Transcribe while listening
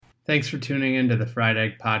Thanks for tuning in to the Fried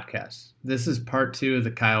Egg Podcast. This is part 2 of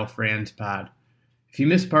the Franz pod. If you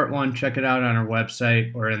missed part 1, check it out on our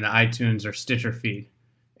website or in the iTunes or Stitcher feed.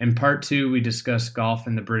 In part 2, we discuss golf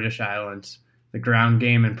in the British Islands, the ground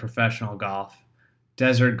game and professional golf,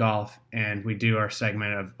 desert golf, and we do our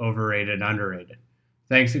segment of overrated, underrated.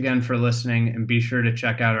 Thanks again for listening, and be sure to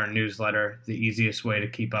check out our newsletter, the easiest way to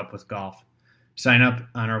keep up with golf. Sign up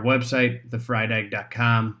on our website,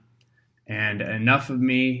 thefriedegg.com. And enough of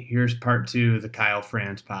me. Here's part 2 of the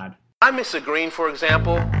Franz pod. I miss a green, for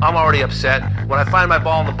example, I'm already upset. When I find my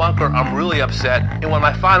ball in the bunker, I'm really upset. And when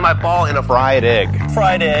I find my ball in a fried egg.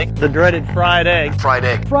 Fried egg. The dreaded fried egg. Fried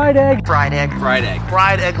egg. Fried egg. Fried egg. Fried egg.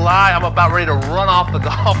 Fried egg lie, I'm about ready to run off the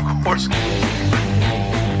golf course.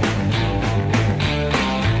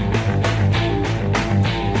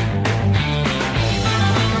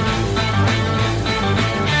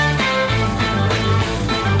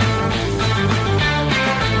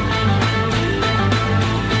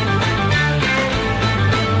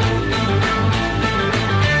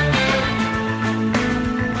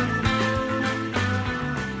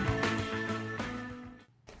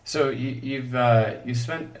 So you've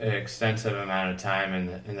spent an extensive amount of time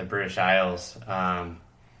in the British Isles.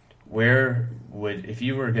 Where would, if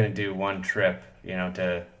you were going to do one trip,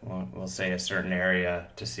 to we'll say a certain area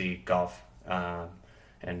to see golf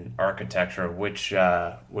and architecture, which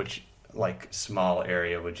like small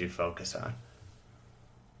area would you focus on?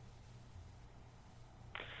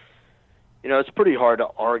 It's pretty hard to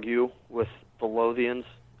argue with the Lothians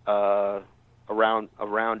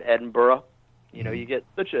around Edinburgh. You get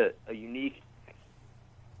such a unique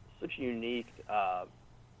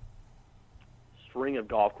string of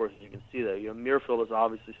golf courses. You can see that. Muirfield is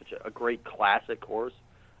obviously such a great classic course,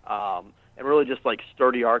 and really just like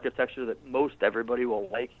sturdy architecture that most everybody will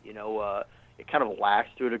like. It kind of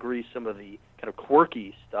lacks to a degree some of the kind of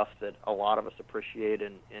quirky stuff that a lot of us appreciate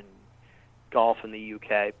in golf in the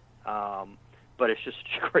UK. But it's just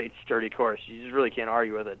such a great sturdy course. You just really can't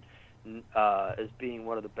argue with it. As being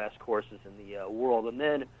one of the best courses in the world. And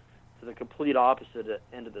then to the complete opposite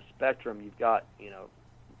end of the spectrum, you've got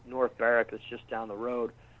North Berwick that's just down the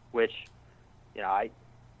road, which I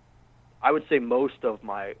would say most of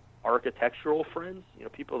my architectural friends,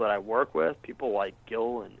 people that I work with, people like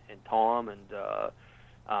Gil and Tom and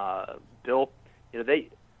Bill, they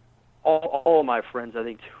all of my friends, I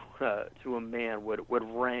think to a man would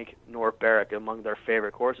rank North Berwick among their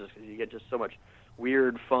favorite courses because you get just so much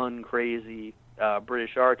weird, fun, crazy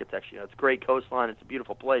British architecture. It's a great coastline. It's a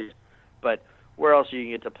beautiful place. But where else you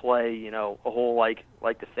can get to play, a hole like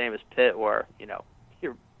the famous Pit where,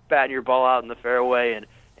 you're batting your ball out in the fairway and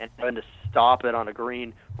having to stop it on a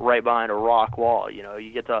green right behind a rock wall. You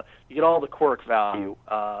get all the quirk value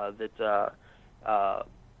that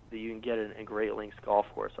you can get in Great Links golf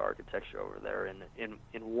course architecture over there in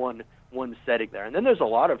one setting there. And then there's a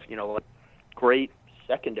lot of, like great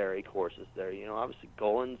secondary courses there. Obviously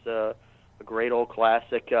Golan's a great old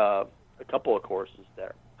classic, a couple of courses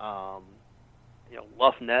there. Lough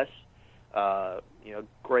Ness,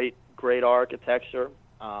 great architecture.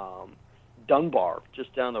 Dunbar,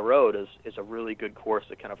 just down the road, is a really good course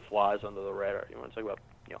that kind of flies under the radar. You want to talk about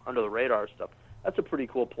under the radar stuff? That's a pretty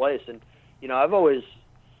cool place. And I've always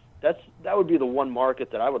that would be the one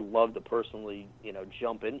market that I would love to personally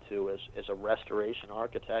jump into as a restoration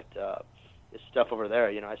architect. Is stuff over there.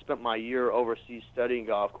 I spent my year overseas studying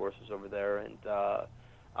golf courses over there, and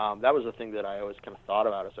that was the thing that I always kind of thought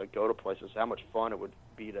about as I go to places, how much fun it would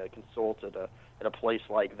be to consult at a place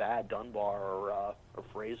like that, Dunbar or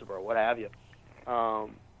Fraserburgh or what have you.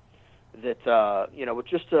 With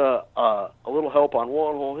just a little help on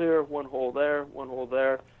one hole here, one hole there, one hole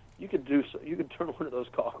there, you could turn one of those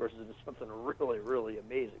golf courses into something really, really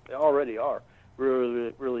amazing. They already are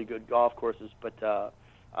really, really good golf courses, but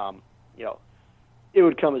it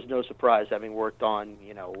would come as no surprise, having worked on,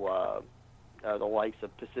 the likes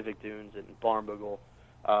of Pacific Dunes and Barnbougle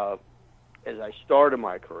as I started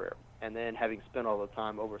my career, and then having spent all the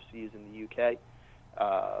time overseas in the UK,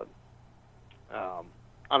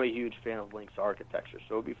 I'm a huge fan of links architecture,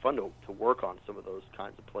 so it would be fun to work on some of those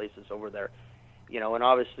kinds of places over there. And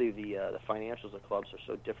obviously the financials of clubs are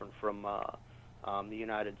so different from the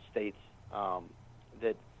United States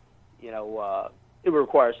that, it would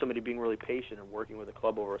require somebody being really patient and working with a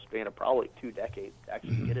club over a span of probably 2 decades to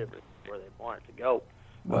actually get it where they want it to go.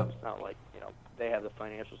 It's not like, they have the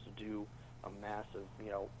financials to do a massive,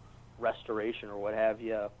 restoration or what have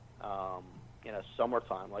you, in a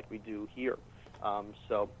summertime like we do here.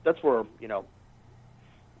 So that's where,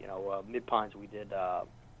 Mid Pines we did the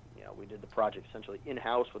project essentially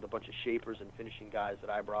in-house with a bunch of shapers and finishing guys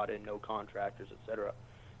that I brought in, no contractors, etc.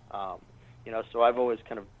 So I've always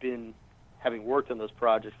kind of been, having worked on those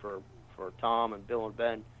projects for Tom and Bill and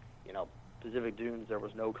Ben, Pacific Dunes, there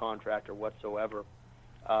was no contractor whatsoever.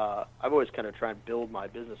 I've always kind of tried to build my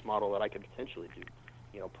business model that I could potentially do,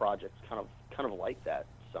 projects kind of like that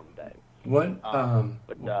someday. Yeah,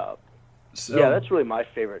 that's really my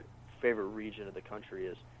favorite region of the country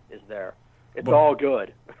is there. It's all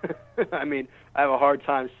good. I mean, I have a hard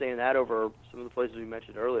time saying that over some of the places we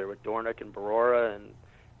mentioned earlier with Dornoch and Barora and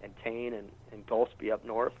Tain and Gulfsby up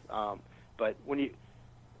north. But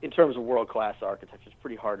in terms of world-class architecture, it's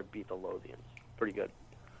pretty hard to beat the Lothians. Pretty good.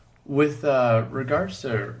 With regards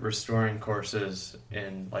to restoring courses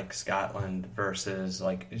in like Scotland versus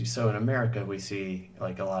so in America we see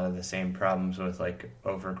like a lot of the same problems with like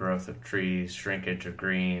overgrowth of trees, shrinkage of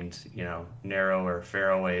greens, narrower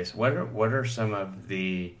fairways. What are some of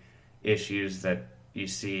the issues that you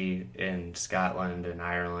see in Scotland and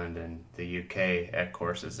Ireland and the UK at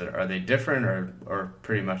courses? Are they different or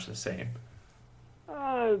pretty much the same?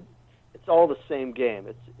 It's all the same game.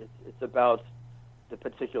 It's about the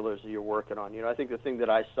particulars that you're working on. I think the thing that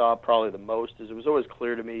I saw probably the most is it was always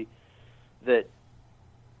clear to me that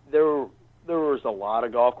there was a lot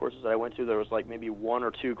of golf courses that I went to. There was like maybe one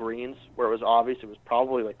or two greens where it was obvious it was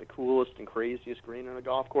probably like the coolest and craziest green in a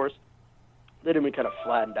golf course. Then it been kind of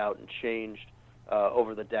flattened out and changed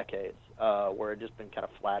over the decades, where it just been kind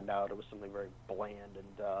of flattened out. It was something very bland and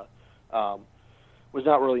was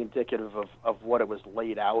not really indicative of what it was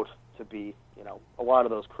laid out to be. A lot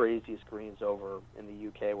of those craziest greens over in the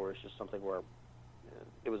UK where it's just something where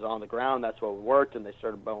it was on the ground, that's what worked, and they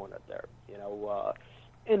started mowing it there.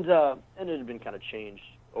 And it had been kind of changed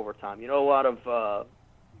over time. A lot of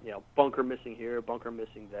bunker missing here, bunker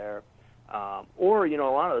missing there, or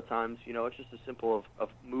a lot of the times it's just as simple of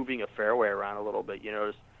moving a fairway around a little bit.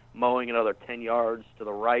 Just mowing another 10 yards to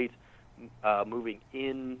the right, moving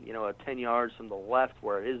in 10 yards from the left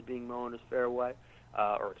where it is being mown as fairway.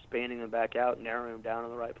 Or expanding them back out, narrowing them down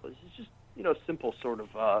in the right place. It's just simple sort of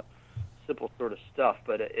stuff.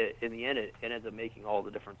 But in the end, it ends up making all the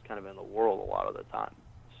difference kind of in the world a lot of the time.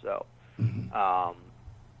 So,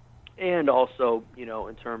 and also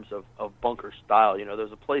in terms of bunker style,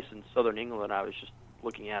 there's a place in southern England I was just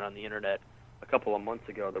looking at on the internet a couple of months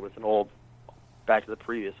ago. There was an old, back to the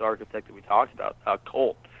previous architect that we talked about,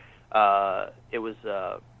 Colt. It was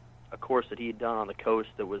a course that he had done on the coast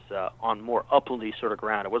that was on more uplandy sort of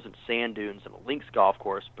ground. It wasn't sand dunes and a links golf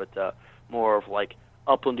course, but more of like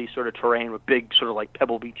uplandy sort of terrain with big sort of like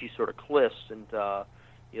pebble beachy sort of cliffs. And the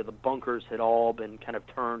bunkers had all been kind of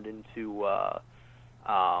turned into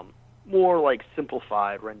more like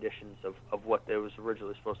simplified renditions of what they was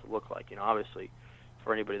originally supposed to look like. Obviously,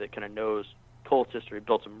 for anybody that kind of knows Colt's history,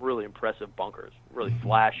 built some really impressive bunkers, really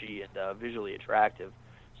flashy and visually attractive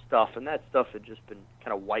stuff, and that stuff had just been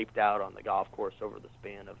kind of wiped out on the golf course over the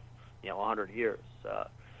span of 100 years. So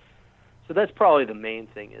that's probably the main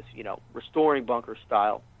thing is restoring bunker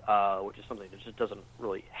style, which is something that just doesn't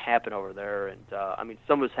really happen over there. And I mean,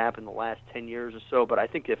 some of it's happened in the last 10 years or so, but I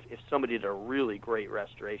think if somebody did a really great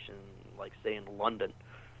restoration, like say in London,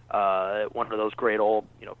 one of those great old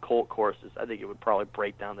Colt courses, I think it would probably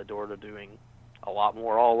break down the door to doing a lot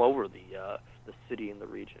more all over the city and the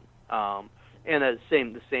region. And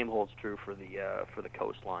the same holds true for the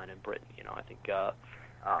coastline in Britain. I think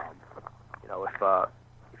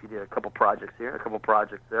if you did a couple projects here, a couple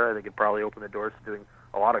projects there, I think it'd probably open the doors to doing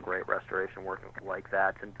a lot of great restoration work like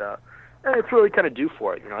that. And it's really kind of due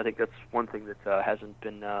for it. I think that's one thing that hasn't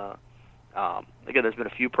been. Again, there's been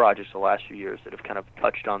a few projects the last few years that have kind of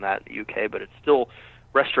touched on that in the UK, but it's still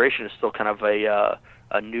restoration is still kind of a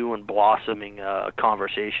new and blossoming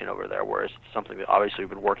conversation over there, whereas it's something that obviously we've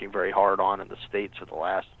been working very hard on in the States for the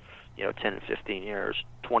last 10 and 15 years,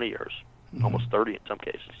 20 years, almost 30 in some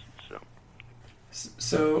cases.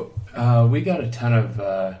 So we got a ton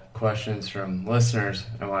of questions from listeners.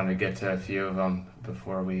 I wanted to get to a few of them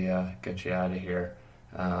before we get you out of here.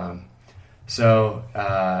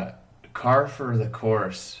 Car for the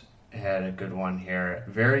Course had a good one here.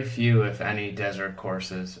 Very few, if any, desert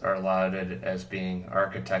courses are lauded as being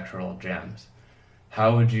architectural gems.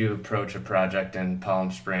 How would you approach a project in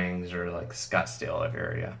Palm Springs or like Scottsdale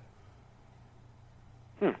area?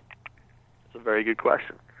 That's a very good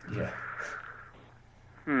question. Yeah.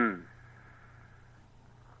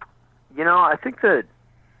 I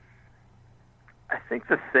think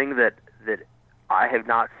the thing that I have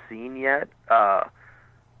not seen yet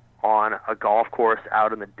on a golf course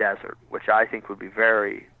out in the desert, which I think would be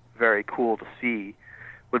very, very cool to see,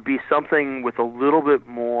 would be something with a little bit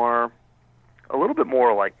more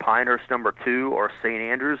like Pinehurst No. 2 or St.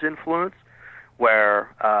 Andrews influence,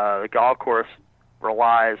 where the golf course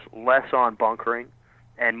relies less on bunkering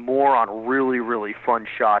and more on really, really fun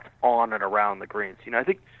shots on and around the greens. I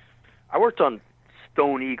think I worked on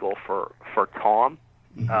Stone Eagle for Tom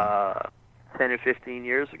 10 or 15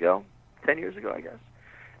 years ago, 10 years ago, I guess.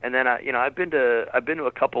 And then I've been to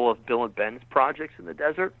a couple of Bill and Ben's projects in the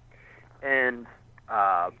desert, and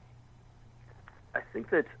I think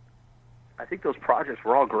those projects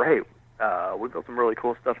were all great. We built some really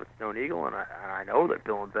cool stuff at Stone Eagle, and I know that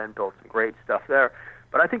Bill and Ben built some great stuff there.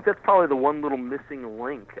 But I think that's probably the one little missing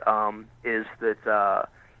link, is that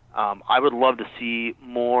I would love to see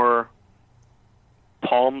more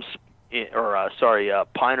Pinehurst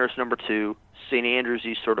number 2, St.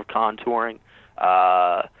 Andrews-y sort of contouring,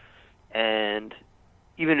 and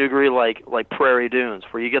even to a degree like Prairie Dunes,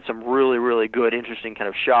 where you get some really, really good, interesting kind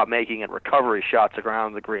of shot making and recovery shots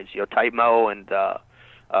around the greens. Tight mow and a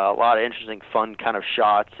lot of interesting, fun kind of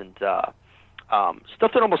shots and stuff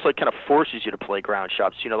that almost like kind of forces you to play ground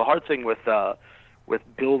shots. The hard thing with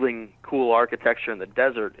building cool architecture in the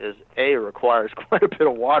desert is A, it requires quite a bit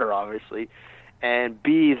of water, obviously, and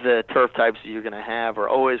B, the turf types that you're going to have are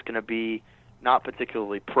always going to be not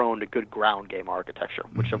particularly prone to good ground game architecture,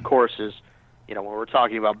 which of course is, when we're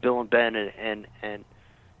talking about Bill and Ben and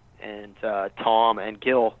Tom and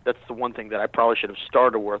Gil, that's the one thing that I probably should have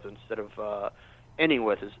started with instead of ending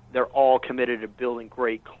with, is they're all committed to building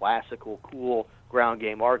great, classical, cool ground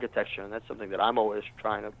game architecture, and that's something that I'm always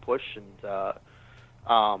trying to push. And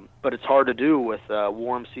but it's hard to do with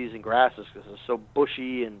warm season grasses because it's so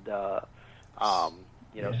bushy and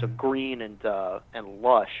so green and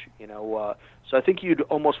lush. So I think you'd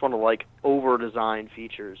almost want to over design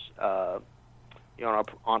features,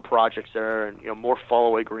 on projects there, and more fall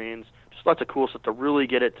away greens, just lots of cool stuff to really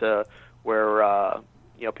get it to where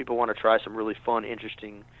people want to try some really fun,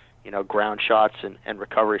 interesting, ground shots and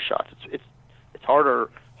recovery shots. It's harder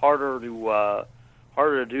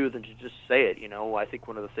to do than to just say it. I think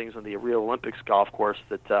one of the things on the Rio Olympics golf course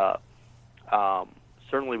that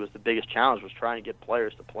certainly was the biggest challenge was trying to get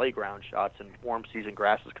players to play ground shots in warm season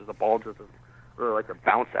grasses because the ball doesn't really like to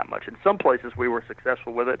bounce that much. In some places we were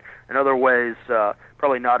successful with it. In other ways,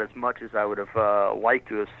 probably not as much as I would have liked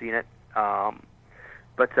to have seen it.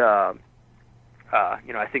 But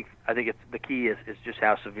I think it's the key is just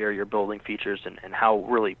how severe your building features and how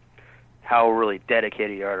really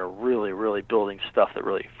dedicated you are to really, really building stuff that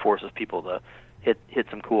really forces people to hit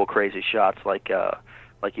some cool, crazy shots like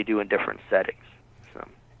you do in different settings. So.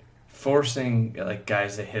 Forcing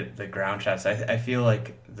guys to hit the ground shots, I feel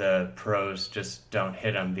like the pros just don't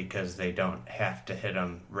hit them because they don't have to hit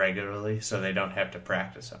them regularly, so they don't have to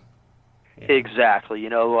practice them. Exactly.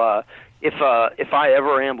 If I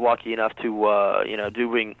ever am lucky enough to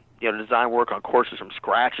doing design work on courses from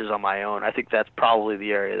scratches on my own, I think that's probably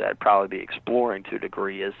the area that I'd probably be exploring to a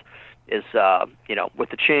degree. Is with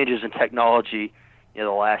the changes in technology the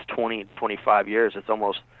last 20, 25 years, it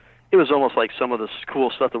was almost like some of the cool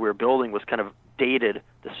stuff that we were building was kind of dated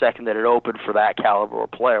the second that it opened for that caliber of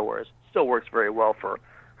player, whereas it still works very well for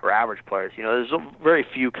average players. There's very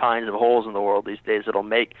few kinds of holes in the world these days that'll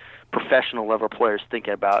make professional level players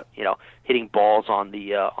thinking about hitting balls on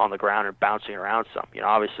the ground and bouncing around some.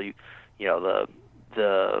 Obviously,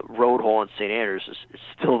 the road hole in St. Andrews is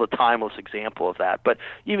still the timeless example of that. But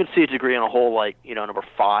you even see a degree on a hole like number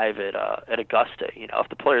 5 at Augusta. If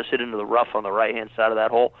the players hit into the rough on the right hand side of that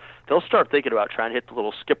hole, they'll start thinking about trying to hit the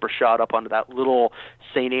little skipper shot up onto that little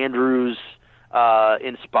St. Andrews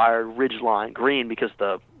inspired ridgeline green because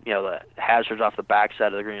the hazards off the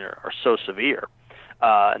backside of the green are so severe.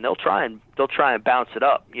 And they'll try and bounce it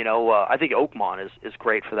up. I think Oakmont is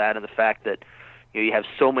great for that, and the fact that you have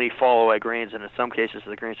so many fall away greens, and in some cases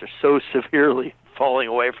the greens are so severely falling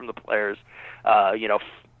away from the players,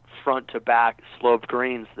 front to back sloped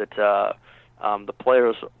greens that the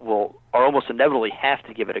players are almost inevitably have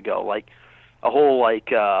to give it a go. Like a hole like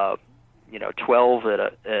 12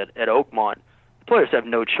 at Oakmont. Players have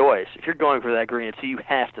no choice. If you're going for that green, so you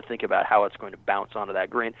have to think about how it's going to bounce onto that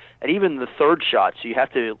green. And even the third shot, so you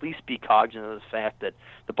have to at least be cognizant of the fact that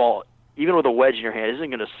the ball, even with a wedge in your hand, isn't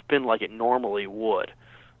going to spin like it normally would.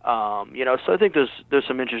 So I think there's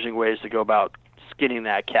some interesting ways to go about skinning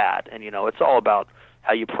that cat. And, it's all about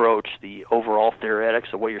how you approach the overall theoretics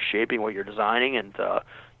of what you're shaping, what you're designing, and,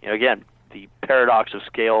 again, the paradox of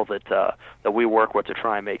scale that we work with to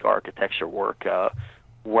try and make architecture work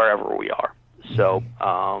wherever we are. So,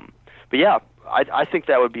 but yeah, I think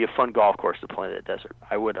that would be a fun golf course to play in the desert.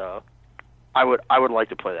 I would like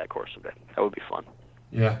to play that course someday. That would be fun.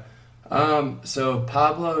 Yeah. So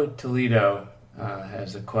Pablo Toledo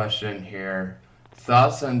has a question here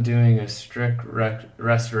Thoughts on doing a strict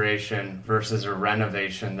restoration versus a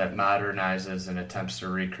renovation that modernizes and attempts to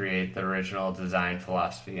recreate the original design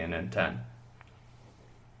philosophy and intent?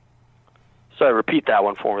 So repeat that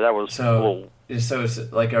one for me. That was so it's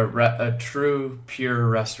like a true pure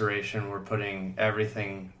restoration. We're putting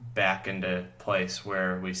everything back into place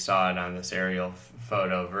where we saw it on this aerial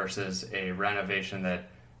photo, versus a renovation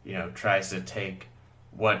that, you know, tries to take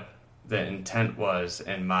what the intent was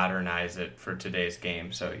and modernize it for today's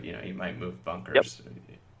game. So, you know, you might move bunkers.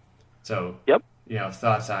 Yep. So, yep. You know,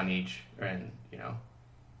 thoughts on each, and, you know.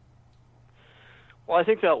 Well, I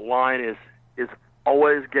think that line is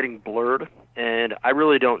always getting blurred, and I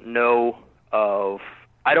really don't know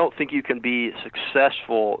I don't think you can be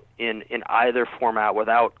successful in either format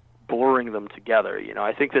without blurring them together. You know,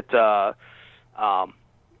 I think that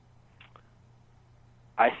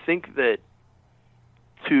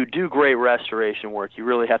to do great restoration work, you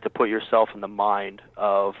really have to put yourself in the mind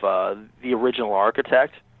of the original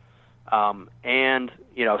architect. And,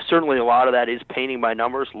 you know, certainly a lot of that is painting by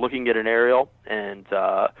numbers, looking at an aerial and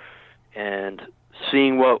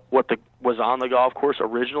seeing what was on the golf course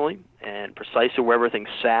originally and precisely where everything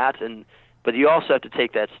sat. But you also have to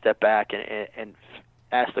take that step back and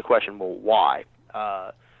ask the question, well, why?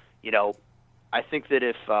 You know, I think that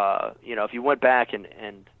if you went back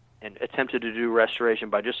and attempted to do restoration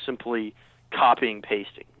by just simply copying,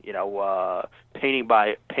 pasting, you know, painting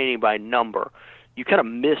by number, you kind of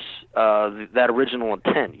miss that original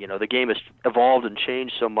intent. You know, the game has evolved and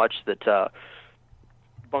changed so much that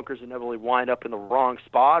bunkers inevitably wind up in the wrong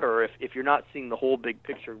spot, or if you're not seeing the whole big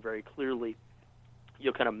picture very clearly,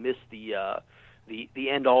 you'll kind of miss the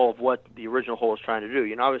end all of what the original hole is trying to do.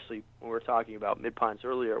 You know, obviously, when we were talking about Mid-Pines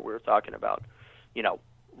earlier, we were talking about, you know,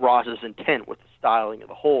 Ross's intent with the styling of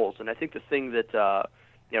the holes. And I think the thing that,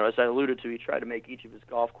 you know, as I alluded to, he tried to make each of his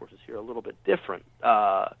golf courses here a little bit different.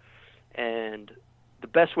 And the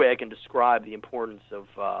best way I can describe the importance of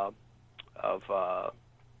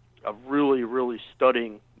really, really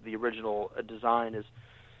studying the original design is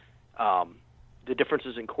the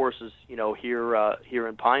differences in courses, you know, here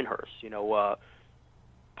in Pinehurst. You know,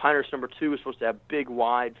 Pinehurst number 2 was supposed to have big,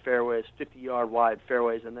 wide fairways, 50-yard wide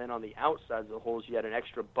fairways, and then on the outsides of the holes you had an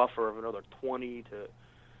extra buffer of another 20 to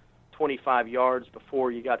 25 yards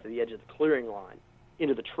before you got to the edge of the clearing line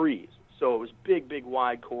into the trees. So it was big, big,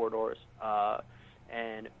 wide corridors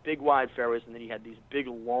and big, wide fairways, and then you had these big,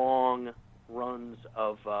 long runs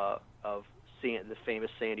of sand, the famous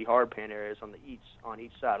sandy hardpan areas on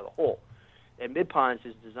each side of the hole. At Mid-Pines,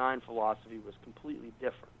 his design philosophy was completely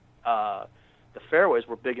different. The fairways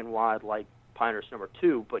were big and wide like Pinehurst number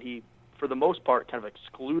 2, but he, for the most part, kind of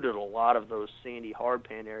excluded a lot of those sandy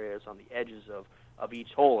hardpan areas on the edges of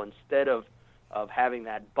each hole. Instead of having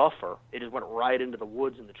that buffer, it just went right into the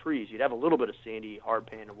woods and the trees. You'd have a little bit of sandy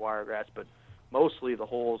hardpan and wiregrass, but mostly the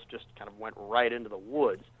holes just kind of went right into the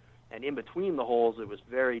woods. And in between the holes, it was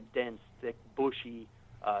very dense, thick, bushy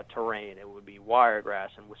terrain. It would be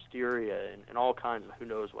wiregrass and wisteria and all kinds of who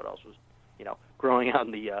knows what else was, you know, growing out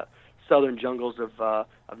in the southern jungles of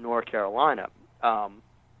North Carolina.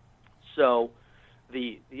 So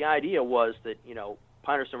the idea was that, you know,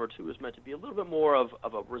 Pinehurst number 2 was meant to be a little bit more of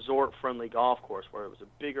a resort-friendly golf course where it was a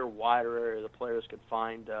bigger, wider area the players could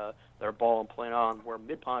find their ball and play on, where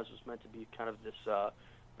Mid-Pines was meant to be kind of this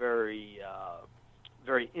very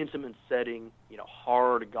intimate setting, you know,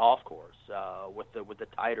 hard golf course with the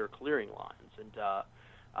tighter clearing lines. And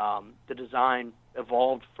the design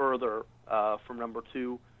evolved further from number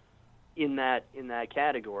 2 in that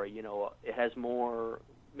category. You know, it has more,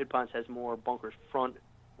 Mid-Pines has more bunkers front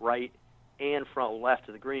right and front left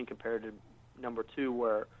to the green compared to number 2,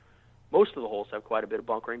 where most of the holes have quite a bit of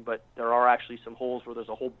bunkering, but there are actually some holes where there's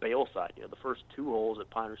a whole bail side. You know, the first 2 holes at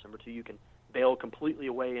Pinehurst number 2, you can bail completely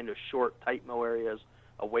away into short, tight mow areas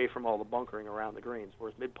away from all the bunkering around the greens,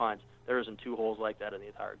 whereas Mid-Pines, there isn't 2 holes like that in the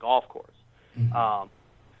entire golf course. Mm-hmm.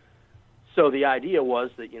 So the idea was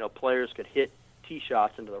that, you know, players could hit tee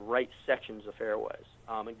shots into the right sections of fairways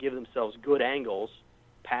and give themselves good angles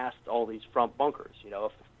past all these front bunkers. You know,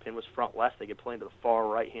 if the pin was front left, they could play into the far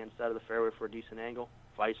right-hand side of the fairway for a decent angle.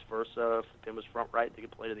 Vice versa, if the pin was front right, they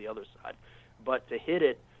could play to the other side. But to hit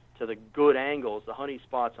it to the good angles, the honey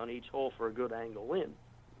spots on each hole for a good angle in,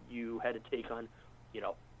 you had to take on, you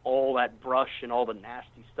know, all that brush and all the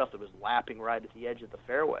nasty stuff that was lapping right at the edge of the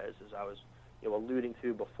fairways, as I was, you know, alluding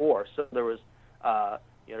to before. So there was,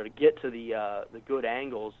 you know, to get to the good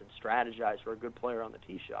angles and strategize for a good player on the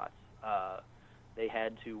tee shots, they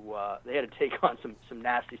had to take on some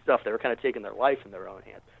nasty stuff. They were kind of taking their life in their own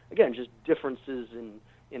hands. Again, just differences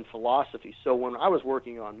in philosophy. So when I was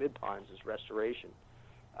working on Mid-Pines' restoration,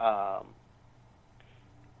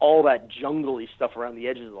 all that jungly stuff around the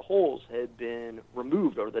edges of the holes had been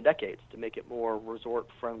removed over the decades to make it more resort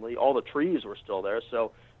friendly. All the trees were still there,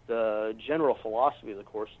 so the general philosophy of the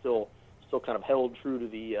course still kind of held true to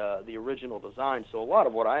the original design. So a lot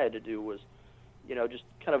of what I had to do was, just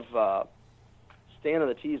kind of stand on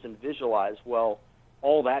the tees and visualize, well,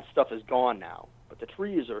 all that stuff is gone now, but the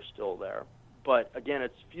trees are still there. But again,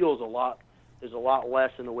 it feels there's a lot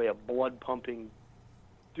less in the way of blood pumping,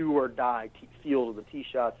 do or die feel to the tee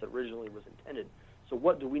shots that originally was intended. So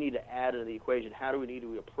what do we need to add to the equation? How do we need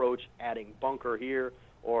to approach adding bunker here,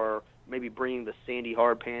 or maybe bringing the sandy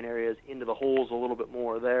hard pan areas into the holes a little bit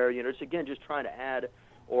more there? It's again just trying to add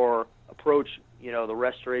or approach the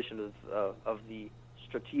restoration of the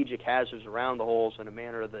strategic hazards around the holes in a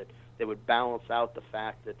manner that would balance out the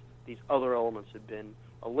fact that these other elements had been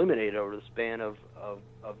eliminated over the span of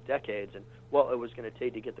decades, and what it was going to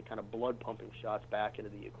take to get the kind of blood pumping shots back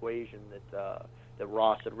into the equation that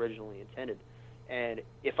Ross had originally intended. And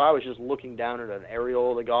if I was just looking down at an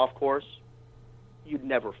aerial of the golf course, you'd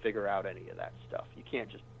never figure out any of that stuff. You can't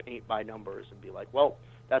just paint by numbers and be like, well,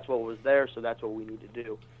 that's what was there, so that's what we need to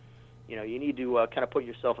do. You need to kind of put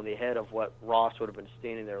yourself in the head of what Ross would have been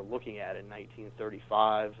standing there looking at in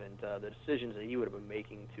 1935, and the decisions that he would have been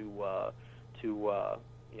making to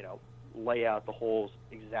lay out the holes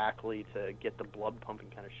exactly to get the blood pumping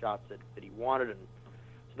kind of shots that he wanted. And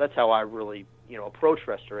so that's how I really approach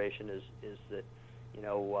restoration is that you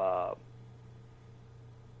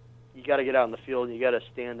got to get out in the field and you got to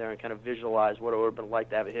stand there and kind of visualize what it would have been like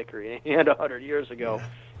to have a hickory in hand 100 years ago,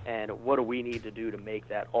 and what do we need to do to make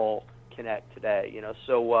that all connect today.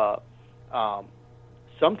 So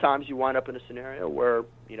sometimes you wind up in a scenario where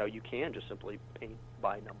you can just simply paint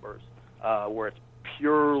by numbers, where it's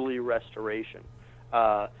purely restoration,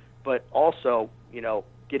 but also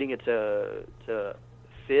getting it to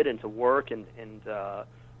fit and to work and to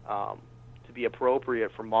be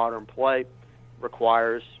appropriate for modern play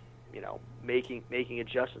requires making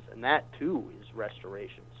adjustments, and that too is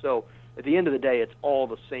restoration. So at the end of the day, it's all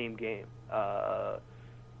the same game.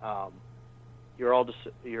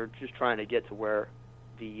 You're just trying to get to where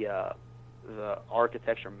the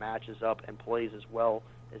architecture matches up and plays as well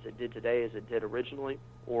as it did today as it did originally,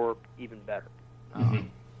 or even better. Mm-hmm.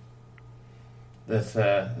 That's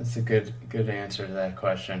a good answer to that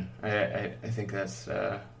question. I think that's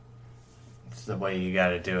the way you got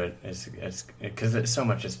to do it. It's because so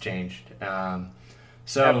much has changed.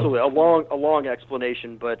 So absolutely, a long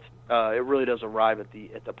explanation, but it really does arrive at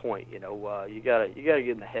the point. You gotta get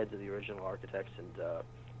in the heads of the original architects and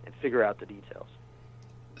figure out the details.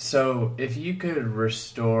 So if you could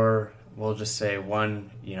restore, we'll just say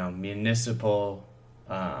one, municipal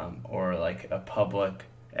or like a public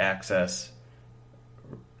access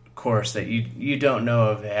course that you don't know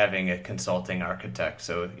of having a consulting architect,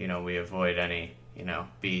 so we avoid any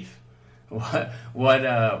beef. What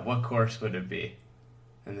course would it be?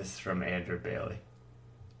 And this is from Andrew Bailey.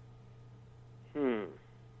 I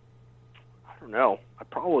don't know. I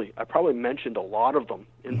probably mentioned a lot of them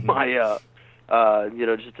in my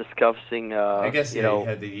just discussing. I guess you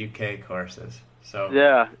had the UK courses. So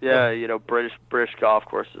British golf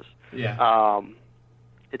courses. Yeah.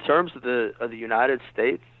 In terms of the United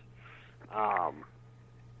States, I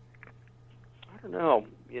don't know.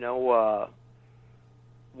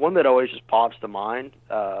 One that always just pops to mind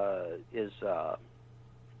is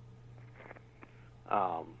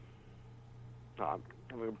I'm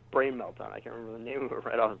a brain meltdown. I can't remember the name of it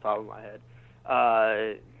right off the top of my head.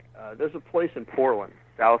 There's a place in Portland,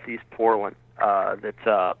 southeast Portland, that's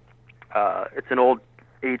it's an old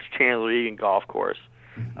H. Chandler Egan golf course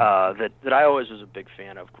that I always was a big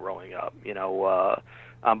fan of growing up.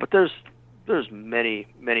 But there's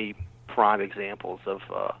many prime examples of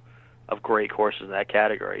great courses in that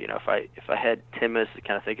category. If I had 10 minutes to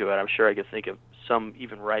kind of think about it, I'm sure I could think of some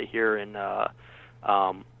even right here in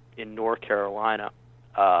North Carolina.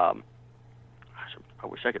 I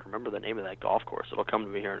wish I could remember the name of that golf course. It'll come to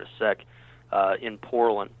me here in a sec. In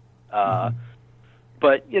Portland, but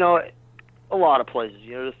a lot of places.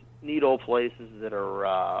 Just neat old places that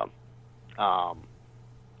are,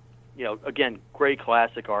 again, great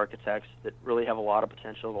classic architects that really have a lot of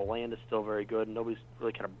potential. The land is still very good, and nobody's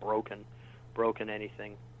really kind of broken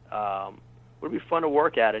anything. Would be fun to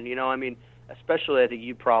work at, and especially I think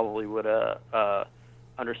you probably would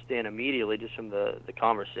understand immediately just from the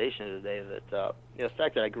conversation today that the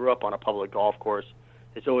fact that I grew up on a public golf course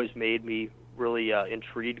has always made me really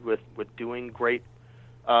intrigued with doing great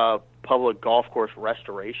public golf course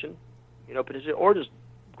restoration, or just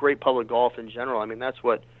great public golf in general. That's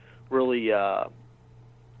what really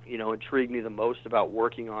intrigued me the most about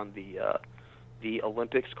working on the the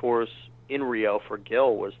Olympics course in Rio for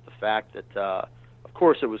Gil was the fact that, of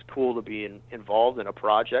course, it was cool to be involved in a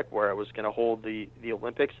project where it was going to hold the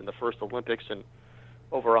Olympics and the first Olympics in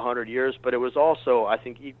over 100 years, but it was also, I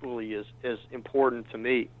think, equally as important to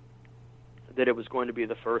me that it was going to be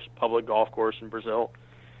the first public golf course in Brazil.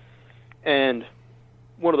 And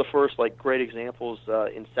one of the first great examples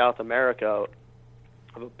in South America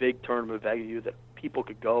of a big tournament venue that people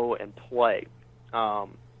could go and play.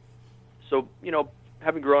 So,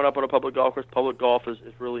 having grown up on a public golf course, public golf is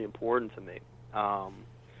really important to me.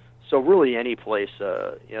 So really any place,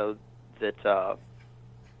 that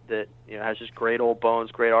has just great old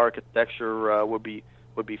bones, great architecture would be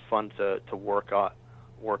fun to work on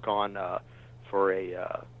for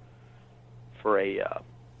a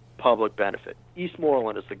public benefit.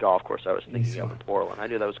 Eastmoreland is the golf course I was thinking of in Portland. I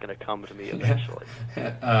knew that was going to come to me eventually.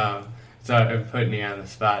 So I'm putting you on the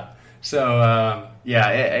spot. So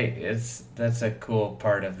that's a cool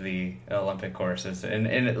part of the Olympic courses, and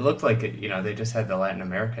it looked like they just had the Latin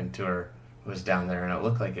American tour was down there, and it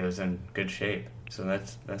looked like it was in good shape. So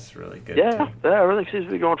that's really good. Yeah, too. yeah, everything seems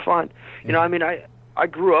to be going fine. I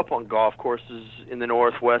grew up on golf courses in the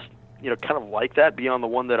Northwest, kind of like that, beyond the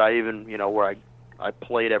one that I even, where I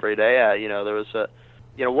played every day at. There was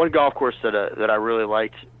one golf course that I really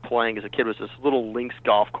liked playing as a kid was this little links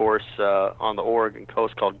golf course on the Oregon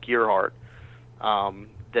coast called Gearhart.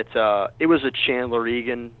 It was a Chandler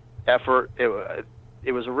Egan effort.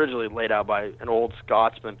 It was originally laid out by an old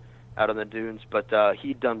Scotsman out in the dunes, but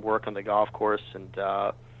he'd done work on the golf course, and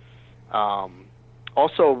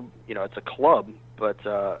also, it's a club, but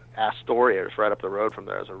Astoria is right up the road from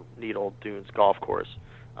there. It's a neat old dunes golf course.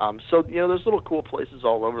 So there's little cool places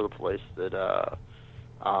all over the place that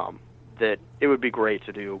it would be great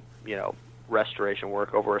to do, restoration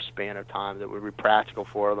work over a span of time that would be practical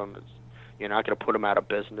for them. You're not going to put them out of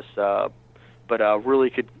business, but really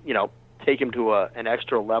could, take them to an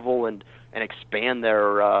extra level and expand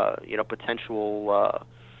their, potential.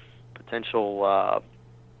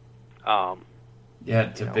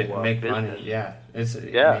 Make business. money. Yeah, it's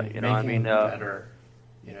making better.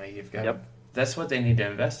 You've got. Yep. That's what they need to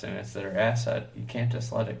invest in. It's their asset. You can't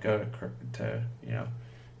just let it go to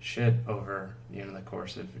shit over the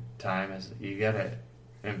course of time. You got to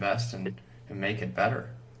invest and make it better.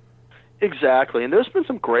 Exactly, and there's been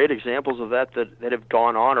some great examples of that have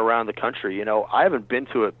gone on around the country. I haven't been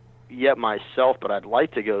to it yet myself, but I'd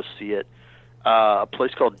like to go see it. A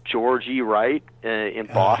place called George E. Wright in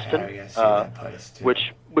Boston, that place too.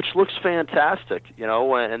 which looks fantastic,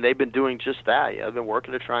 and they've been doing just that. I've been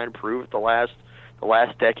working to try and improve it the last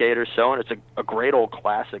decade or so, and it's a great old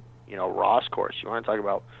classic, Ross course. You want to talk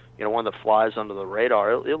about, one that flies under the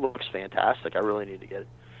radar? It looks fantastic. I really need to get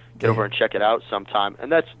over and check it out sometime.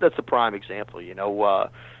 And that's a prime example.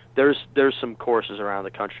 There's some courses around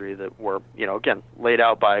the country that were, again, laid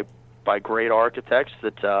out by great architects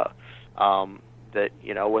that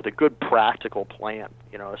with a good practical plan,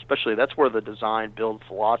 especially that's where the design build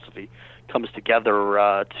philosophy comes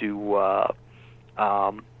together to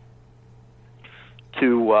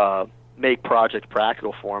make projects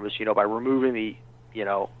practical for them, is by removing the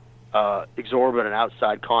exorbitant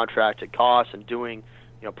outside contracted costs and doing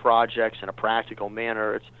projects in a practical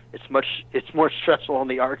manner. It's more stressful on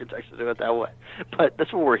the architects to do it that way, but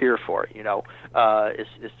that's what we're here for.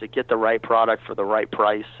 Is to get the right product for the right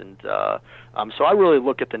price, and so I really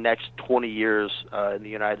look at the next 20 years in the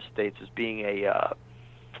United States as being a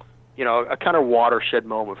kind of watershed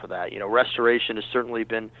moment for that. Restoration has certainly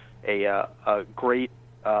been a great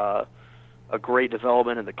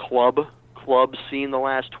development in the club scene the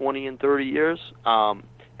last 20 and 30 years.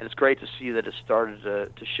 And it's great to see that it started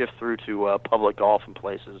to shift through to public golf in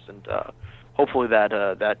places, and hopefully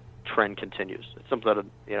that trend continues. It's something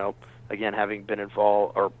that, again, having been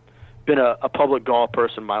involved or been a public golf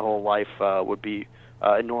person my whole life would be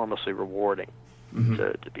enormously rewarding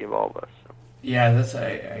to be involved with. So. Yeah, that's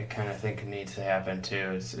I kind of think it needs to happen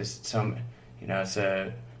too. So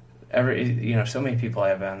many people I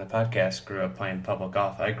have on the podcast grew up playing public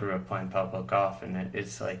golf. I grew up playing public golf, and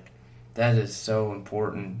it's like. That is so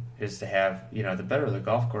important, is to have, the better the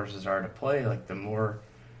golf courses are to play, the more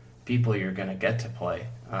people you're going to get to play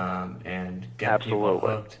and get people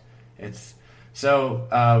hooked.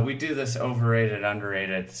 So we do this overrated,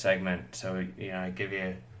 underrated segment. So, I give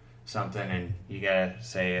you something and you got to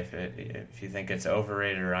say if you think it's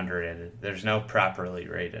overrated or underrated. There's no properly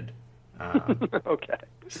rated. Okay.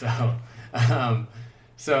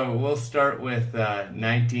 So we'll start with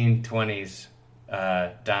 1920s.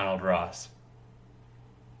 Donald Ross.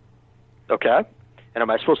 Okay. And am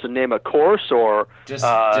I supposed to name a course or just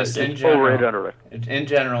in general? Overrated, underrated? In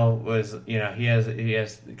general, was he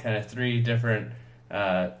has kind of three different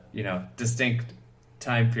distinct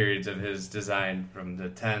time periods of his design from the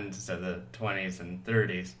 10s to the 20s and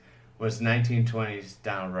 30s. Was 1920s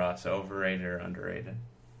Donald Ross overrated or underrated?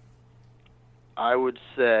 I would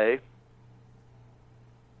say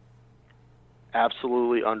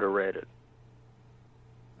absolutely underrated.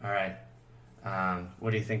 All right.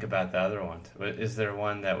 What do you think about the other ones? Is there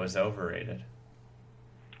one that was overrated?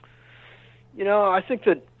 I think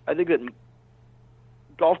that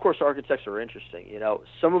golf course architects are interesting.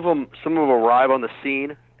 Some of them arrive on the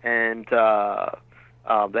scene and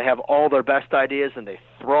they have all their best ideas and they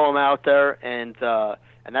throw them out there, and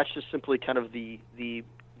that's just simply kind of the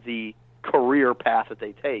career path that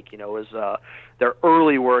they take. Is their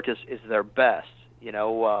early work is their best.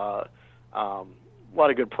 A lot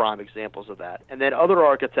of good prime examples of that. And then other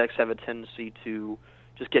architects have a tendency to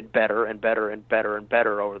just get better and better and better and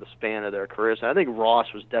better over the span of their careers. And I think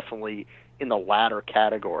Ross was definitely in the latter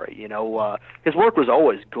category. His work was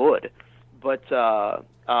always good, but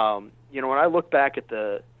when I look back at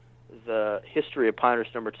the history of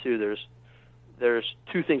Pinehurst Number 2, there's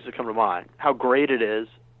two things that come to mind: how great it is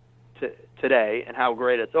today and how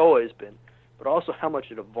great it's always been, but also how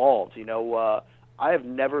much it evolved. I have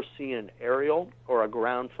never seen an aerial or a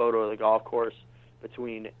ground photo of the golf course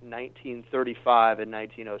between 1935 and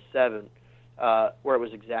 1907 where it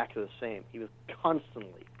was exactly the same. He was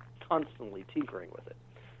constantly tinkering with it.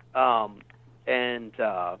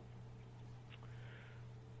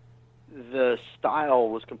 The style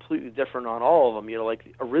was completely different on all of them. Like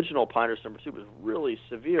the original Pinehurst Number 2 was really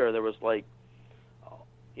severe. There was I'm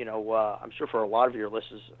sure for a lot of your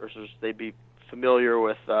listeners, they'd be familiar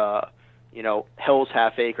with Hell's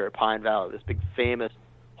Half Acre at Pine Valley, this big famous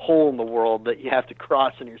hole in the world that you have to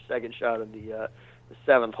cross in your second shot of the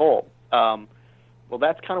seventh hole. Well,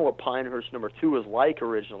 that's kind of what Pinehurst Number 2 was like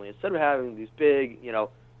originally. Instead of having these big,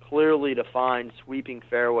 clearly defined sweeping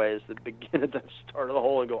fairways that begin at the start of the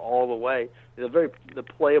hole and go all the way, the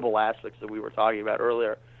playable aspects that we were talking about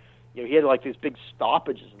earlier. He had like these big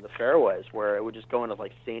stoppages in the fairways where it would just go into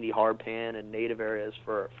like sandy hardpan and native areas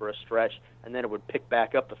for a stretch, and then it would pick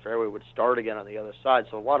back up. The fairway would start again on the other side.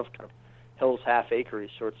 So a lot of kind of Hills Half Acre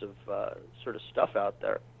sort of stuff out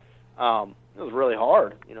there. It was really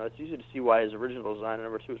hard. It's easy to see why his original design of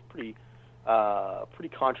Number 2 was pretty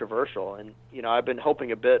controversial. And I've been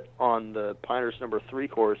helping a bit on the Pinehurst Number 3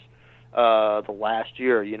 course the last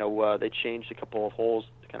year. They changed a couple of holes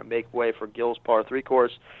to kind of make way for Gill's Par 3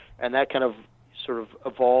 course, and that kind of sort of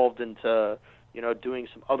evolved into doing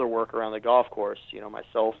some other work around the golf course.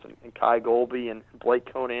 Myself and Kai Golby and Blake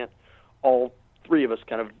Conant, all three of us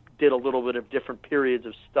kind of did a little bit of different periods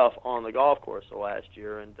of stuff on the golf course the last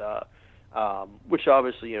year, and which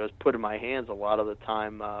obviously has put in my hands a lot of the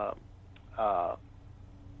time.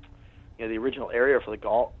 The original aerial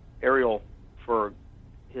for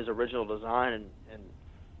his original design, and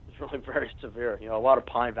it's really very severe. A lot of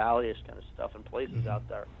Pine Valley-ish kind of stuff in places out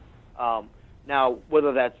there. Now,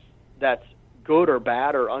 whether that's good or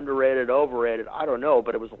bad or underrated, overrated, I don't know,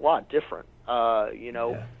 but it was a lot different. But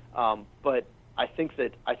I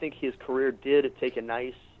think his career did take a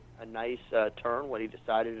nice turn when he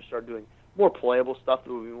decided to start doing more playable stuff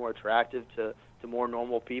that would be more attractive to more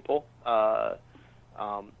normal people. So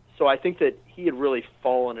I think that he had really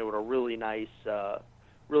fallen into a really nice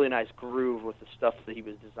groove with the stuff that he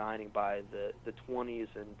was designing by the 20s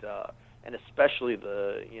and especially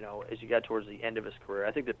as you got towards the end of his career.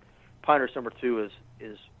 I think that Pinehurst Number 2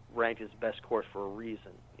 is ranked as best course for a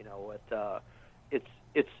reason.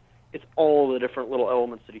 It's all the different little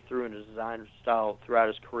elements that he threw in his design style throughout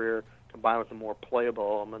his career, combined with the more playable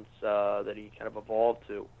elements that he kind of evolved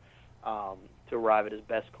to arrive at his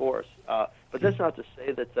best course. But that's not to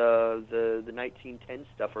say that the 1910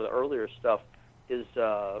 stuff or the earlier stuff is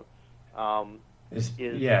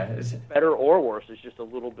better or worse. It's just a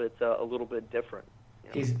little bit different.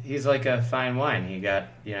 He's like a fine wine. He got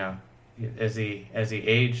as he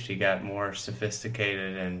aged, he got more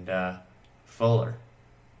sophisticated and fuller.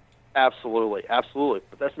 Absolutely.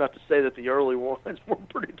 But that's not to say that the early ones were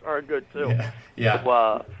pretty darn good too. Yeah.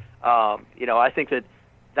 So, I think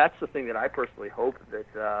that's the thing that I personally hope that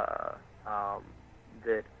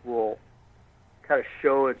that will kind of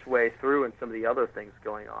show its way through in some of the other things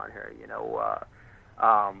going on here.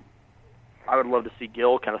 I would love to see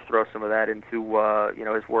Gill kind of throw some of that into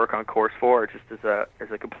his work on Course 4, just as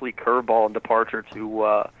a complete curveball and departure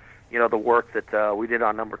to the work that we did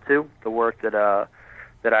on Number 2, the work that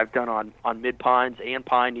I've done on mid pines and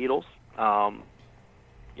pine needles.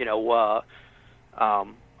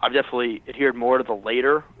 I've definitely adhered more to the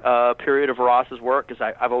later period of Ross's work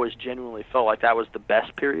because I've always genuinely felt like that was the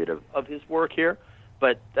best period of his work here.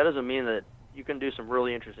 But that doesn't mean that you can do some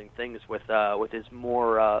really interesting things with his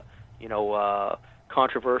more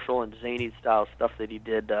controversial and zany style stuff that he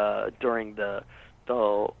did during the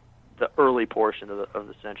early portion of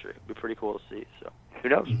the century. It'd be pretty cool to see. So who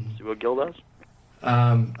knows? See what Gil does.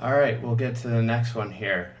 All right, we'll get to the next one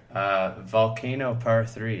here. Volcano Par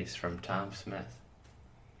 3s from Tom Smith.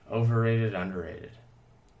 Overrated, underrated?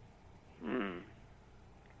 I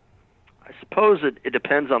suppose it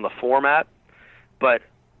depends on the format, but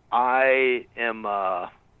I am I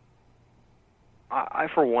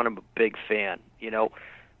for one am a big fan.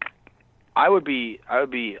 I would be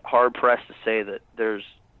hard pressed to say that there's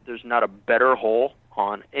not a better hole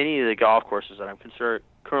on any of the golf courses that I'm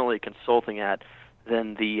currently consulting at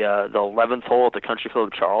than the 11th hole at the Country Club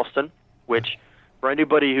of Charleston, which for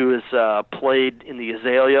anybody who has played in the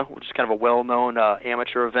Azalea, which is kind of a well-known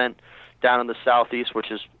amateur event down in the southeast,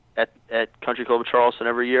 which is at Country Club of Charleston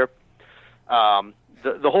every year,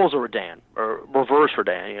 the holes are Redan or reverse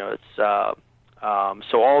Redan. It's so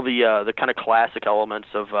all the kind of classic elements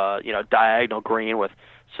of diagonal green with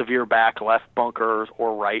severe back left bunker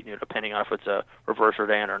or right, depending on if it's a reverse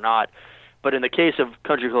Redan or not. But in the case of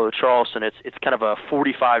Country Club of Charleston, it's kind of a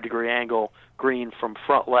 45-degree angle green from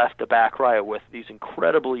front left to back right with these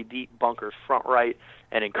incredibly deep bunkers front right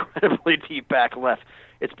and incredibly deep back left.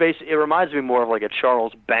 It reminds me more of like a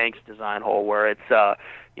Charles Banks design hole where it's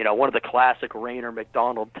one of the classic Rayner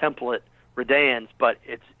McDonald template Redans, but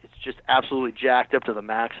it's just absolutely jacked up to the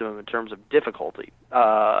maximum in terms of difficulty.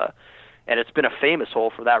 And it's been a famous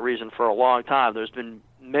hole for that reason for a long time. There's been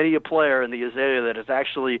many a player in the Azalea that has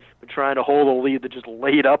actually been trying to hold a lead that just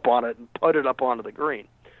laid up on it and putted up onto the green.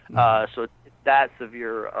 So it's that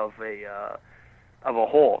severe of a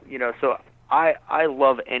hole. So I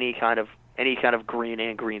love any kind of green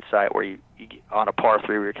and green site where you get on a par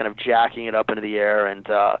 3 where you're kind of jacking it up into the air and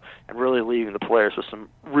really leaving the players with some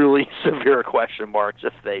really severe question marks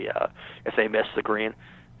if they miss the green.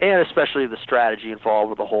 And especially the strategy involved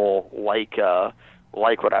with the hole, like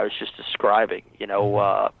what I was just describing.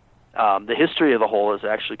 The history of the hole is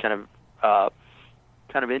actually kind of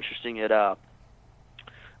interesting.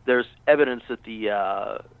 There's evidence that the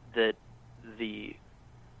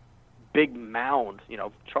big mound,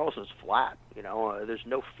 Charleston's flat. There's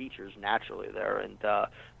no features naturally there, and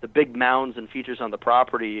the big mounds and features on the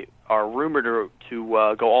property are rumored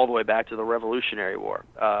to go all the way back to the Revolutionary War.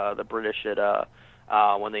 The British had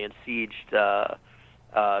when they besieged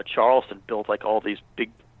Charleston, built like all these big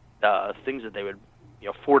things that they would,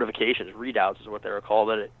 fortifications, redoubts is what they were called.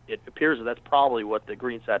 That it appears that's probably what the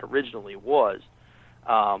green side originally was.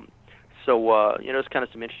 So it's kind of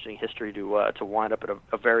some interesting history to wind up at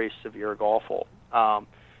a very severe golf hole.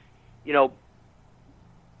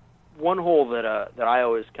 One hole that I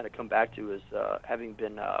always kind of come back to is having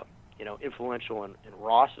been influential in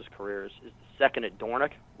Ross's career is the second at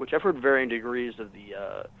Dornick, which I've heard varying degrees of the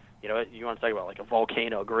you want to talk about like a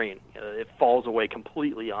volcano green. It falls away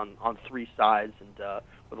completely on three sides and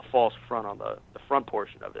with a false front on the front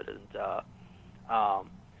portion of it. And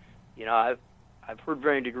I've heard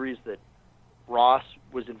varying degrees that Ross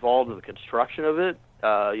was involved in the construction of it.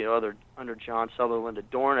 Under John Sutherland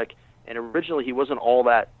at Dornick, and originally he wasn't all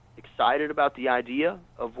that excited about the idea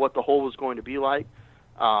of what the hole was going to be like.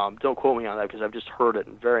 Don't quote me on that because I've just heard it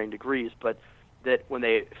in varying degrees, but that when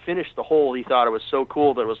they finished the hole, he thought it was so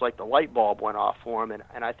cool that it was like the light bulb went off for him.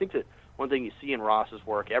 And I think that one thing you see in Ross's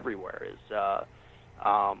work everywhere is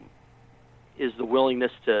the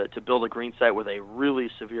willingness to build a green site with a really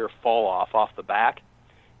severe fall off the back,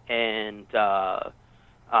 and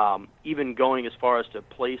even going as far as to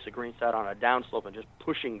place a green site on a downslope and just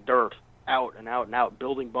pushing dirt out and out and out,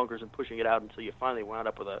 building bunkers and pushing it out until you finally wound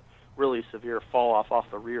up with a really severe fall off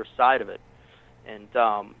the rear side of it. And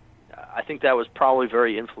I think that was probably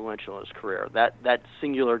very influential in his career. That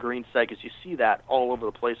singular green site, because you see that all over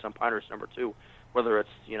the place on Pinehurst number 2, whether it's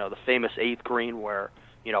the famous 8th green where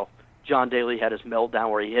John Daly had his meltdown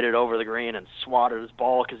where he hit it over the green and swatted his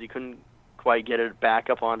ball because he couldn't quite get it back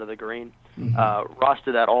up onto the green. Mm-hmm. Ross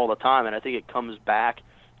did that all the time, and I think it comes back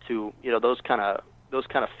to those kind of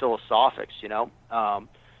philosophics.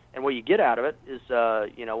 And what you get out of it is,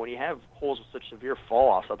 when you have holes with such severe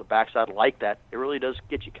fall-offs on the backside like that, it really does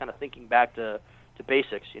get you kind of thinking back to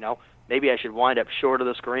basics. Maybe I should wind up short of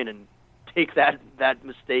this green and take that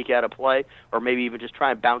mistake out of play, or maybe even just try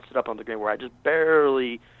and bounce it up on the green where I just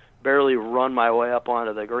barely run my way up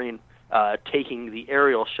onto the green, taking the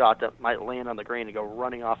aerial shot that might land on the green and go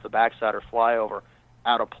running off the backside or fly over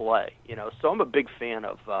out of play. So I'm a big fan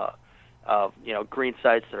of green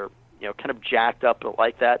sites that are kind of jacked up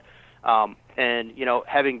like that. And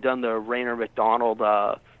having done the Rayner McDonald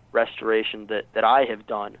restoration that I have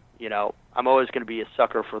done, I'm always going to be a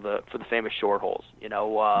sucker for the famous short holes.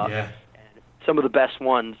 Yeah. And some of the best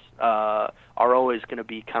ones are always going to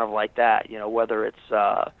be kind of like that. Whether it's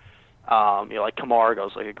like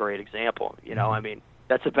Camargo's like a great example. I mean,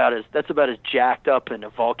 that's about as jacked up and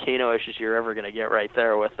volcano-ish as you're ever going to get right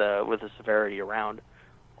there with the severity around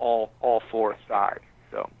all four sides.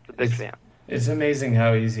 So it's a big fan. It's amazing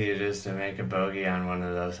how easy it is to make a bogey on one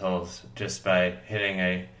of those holes just by hitting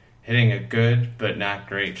a good but not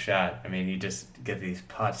great shot. I mean, you just get these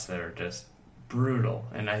putts that are just brutal,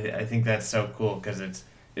 and I think that's so cool because it's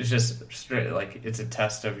just straight, like, it's a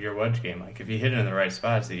test of your wedge game. Like, if you hit it in the right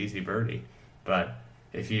spot, it's an easy birdie, but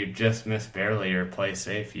if you just miss barely or play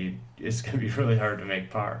safe, it's going to be really hard to make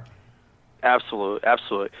par. Absolutely.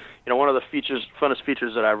 One of the funnest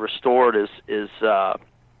features that I've restored is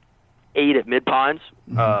 8 at Mid Pines,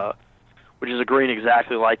 which is a green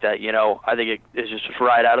exactly like that. I think it is just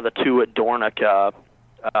right out of the 2 at Dornoch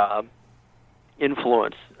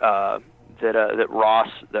influence that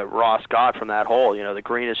Ross got from that hole. The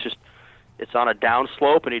green is it's on a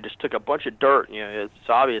downslope, and he just took a bunch of dirt. It's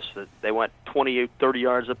obvious that they went 20, 30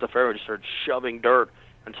 yards up the fairway, just started shoving dirt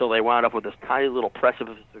until they wound up with this tiny little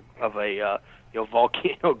precipice of a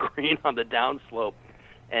volcano green on the downslope.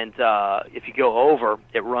 And if you go over,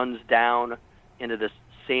 it runs down into this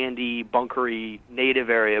sandy, bunkery native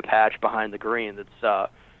area patch behind the green that's,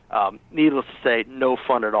 needless to say, no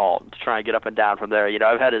fun at all to try and get up and down from there.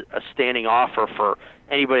 I've had a standing offer for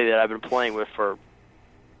anybody that I've been playing with for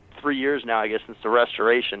 3 years now, I guess, since the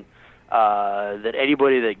restoration, that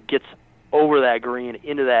anybody that gets over that green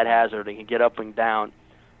into that hazard and can get up and down,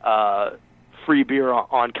 free beer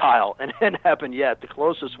on Kyle. And it hadn't happened yet. The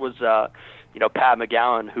closest was Pat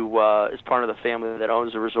McGowan, who is part of the family that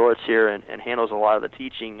owns the resorts here and handles a lot of the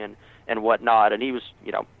teaching and whatnot. And he was,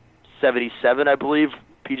 77, I believe,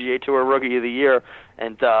 PGA Tour Rookie of the Year,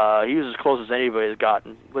 and he was as close as anybody has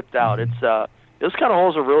gotten without doubt. It's those kind of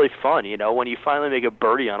holes are really fun. When you finally make a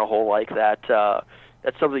birdie on a hole like that,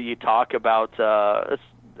 that's something you talk about.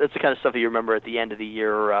 That's the kind of stuff that you remember at the end of the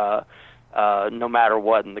year, no matter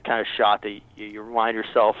what, and the kind of shot that you remind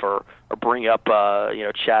yourself or bring up,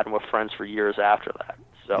 chatting with friends for years after that.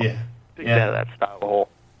 So, big fan of that style of hole.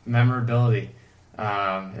 Memorability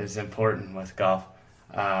is important with golf.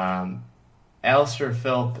 Alistair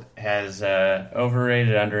Philp has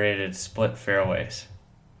overrated, underrated split fairways.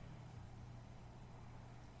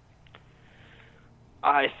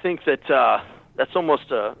 I think that that's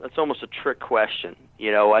almost a trick question.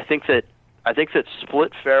 I think that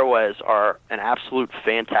split fairways are an absolute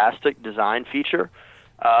fantastic design feature,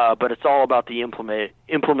 but it's all about the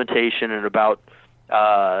implementation and about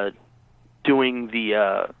doing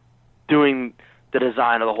the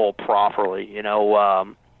design of the hole properly.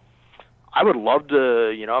 I would love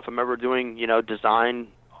to, if I'm ever doing, design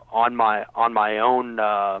on my own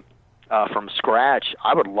from scratch,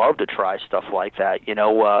 I would love to try stuff like that.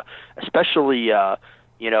 Especially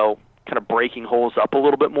kind of breaking holes up a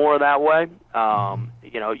little bit more that way.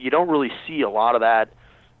 You don't really see a lot of that.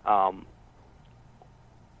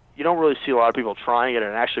 You don't really see a lot of people trying it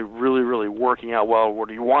and actually really, really working out well. Where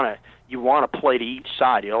you want to play to each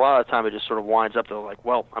side. A lot of the time it just sort of winds up to like,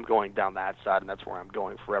 well, I'm going down that side and that's where I'm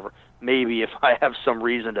going forever. Maybe if I have some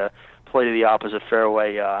reason to play to the opposite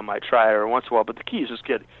fairway, I might try it every once in a while. But the key is just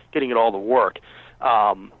getting it all to work.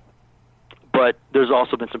 But there's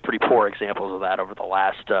also been some pretty poor examples of that over the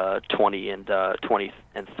last 20 and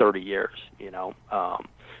 30 years. To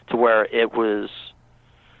where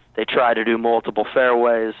they tried to do multiple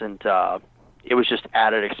fairways, and it was just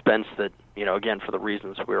added expense that, again, for the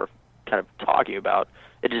reasons we were kind of talking about,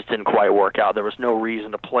 it just didn't quite work out. There was no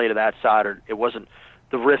reason to play to that side, or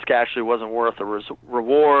the risk actually wasn't worth the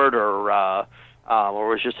reward, or it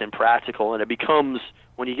was just impractical. And it becomes,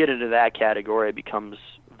 when you get into that category, it becomes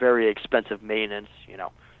very expensive maintenance.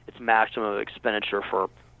 It's maximum expenditure for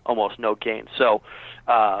almost no gain. So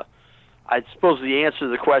I suppose the answer to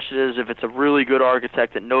the question is, if it's a really good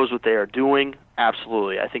architect that knows what they are doing,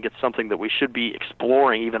 absolutely. I think it's something that we should be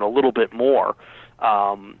exploring even a little bit more.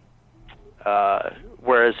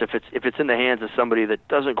 Whereas if it's in the hands of somebody that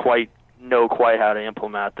doesn't quite know how to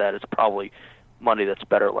implement that, it's probably money that's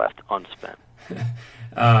better left unspent.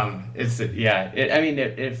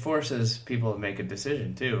 It forces people to make a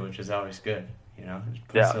decision too, which is always good. It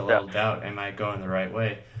puts a little doubt. Am I going the right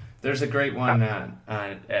way? There's a great one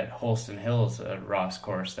at Holston Hills, Ross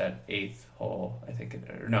course, that 8th hole, I think,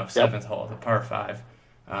 7th hole, the par 5,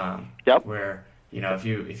 where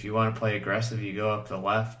if you want to play aggressive, you go up the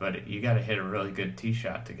left, but you got to hit a really good tee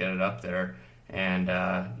shot to get it up there. And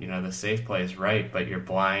the safe play is right, but you're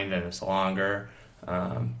blind and it's longer.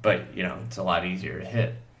 But it's a lot easier to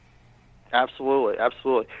hit. Absolutely.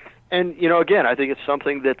 And again, I think it's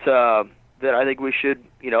something that I think we should,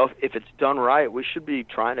 if it's done right, we should be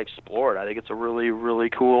trying to explore it. I think it's a really, really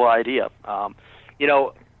cool idea. I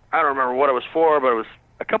don't remember what it was for, but it was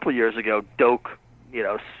a couple of years ago. Doak,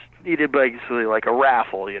 he did basically like a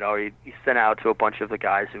raffle. He sent out to a bunch of the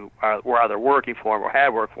guys who were either working for him or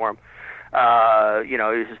had worked for him. He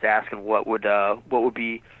was just asking what would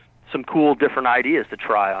be some cool different ideas to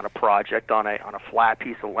try on a project on a flat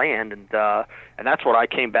piece of land, and that's what I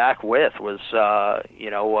came back with was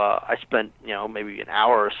I spent maybe an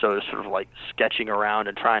hour or so sort of like sketching around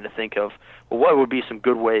and trying to think of what would be some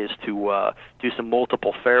good ways to do some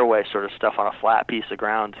multiple fairway sort of stuff on a flat piece of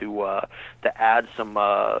ground to add some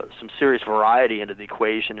serious variety into the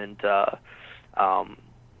equation. And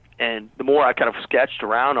the more I kind of sketched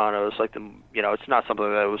around on it, it was like it's not something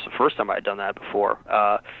that was the first time I had done that before,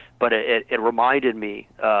 but it reminded me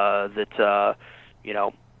that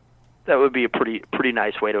that would be a pretty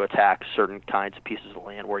nice way to attack certain kinds of pieces of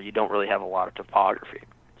land where you don't really have a lot of topography.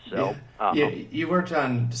 So you worked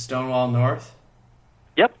on Stonewall North.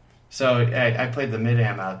 Yep. So I played the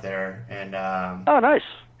mid-am out there, and oh, nice.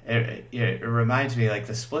 It reminds me like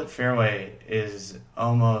the split fairway is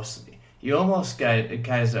almost. You almost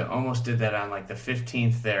guys almost did that on like the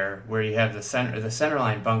 15th there, where you have the center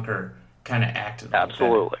line bunker kind of acted.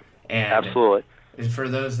 Absolutely. And absolutely. For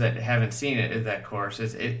those that haven't seen it, that course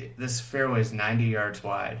this fairway is 90 yards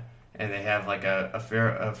wide, and they have like a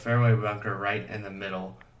fairway bunker right in the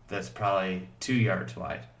middle that's probably 2 yards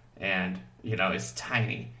wide, and it's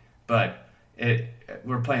tiny, but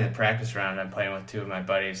we're playing the practice round. I'm playing with two of my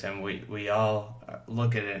buddies, and we all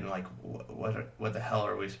look at it and like, what the hell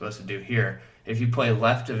are we supposed to do here? If you play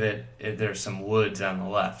left of it, there's some woods on the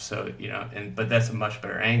left, so but that's a much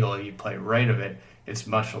better angle. If you play right of it, it's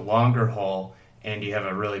much longer hole, and you have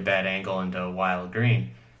a really bad angle into a wild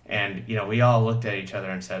green. And we all looked at each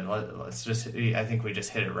other and said, let's just. I think we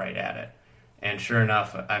just hit it right at it. And sure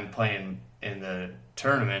enough, I'm playing in the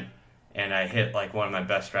tournament, and I hit like one of my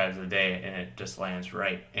best drives of the day, and it just lands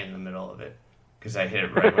right in the middle of it because I hit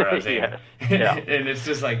it right where I was aiming. Yeah. And it's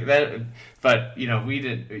just like that. But we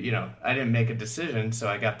did. I didn't make a decision, so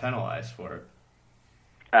I got penalized for it.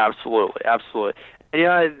 Absolutely.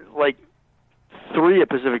 And like 3 at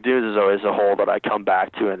Pacific Dunes is always a hole that I come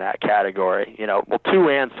back to in that category. 2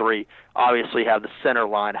 and 3 obviously have the center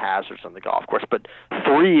line hazards on the golf course, but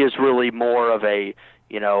 3 is really more of a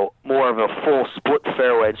full split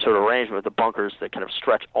fairway sort of arrangement with the bunkers that kind of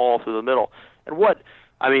stretch all through the middle. And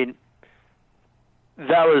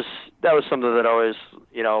that was something that always,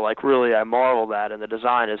 like really I marveled at in the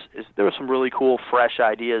design is there were some really cool fresh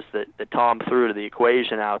ideas that Tom threw to the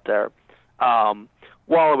equation out there.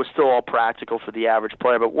 While it was still all practical for the average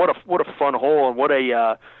player, but what a fun hole, and what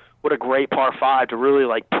a great par 5 to really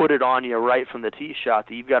like put it on you right from the tee shot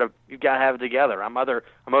that you've got to have it together. I'm either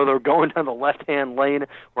going down the left hand lane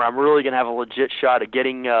where I'm really going to have a legit shot at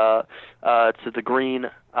getting to the green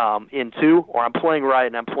in 2, or I'm playing right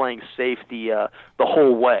and I'm playing safe the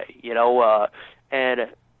whole way. And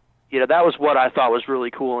that was what I thought was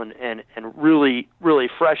really cool and really really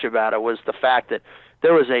fresh about it was the fact that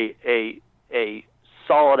there was a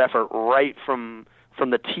solid effort right from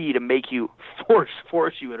the tee to make you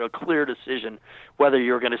force you in a clear decision whether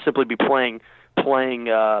you're going to simply be playing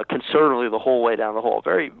conservatively the whole way down the hole.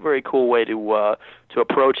 Very very cool way to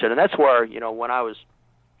approach it, and that's where when I was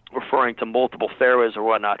referring to multiple fairways or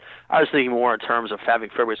whatnot, I was thinking more in terms of having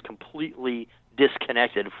fairways completely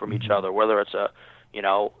disconnected from each other, whether it's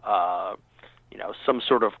some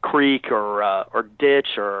sort of creek or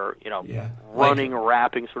ditch or running or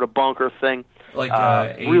wrapping sort of bunker thing. Like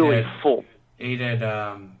really full. 8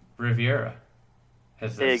 at Riviera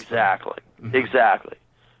has this. Exactly. Mm-hmm. Exactly.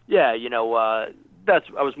 Yeah, I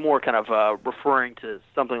was more kind of referring to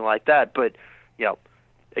something like that, but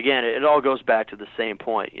again, it all goes back to the same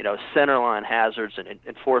point. Center line hazards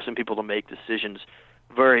and forcing people to make decisions,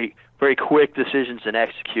 very very quick decisions and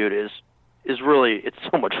execute is really, it's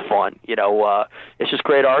so much fun. It's just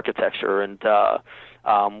great architecture, and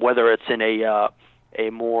whether it's in a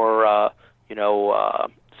more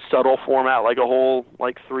subtle format like a hole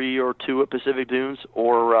like 3 or 2 at Pacific Dunes,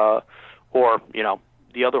 or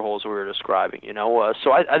the other holes we were describing.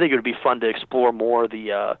 So I think it would be fun to explore more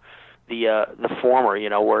the former.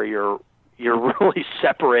 Where you're really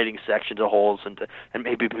separating sections of holes and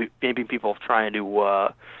maybe people trying to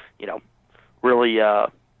really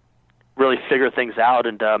really figure things out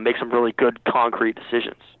and make some really good concrete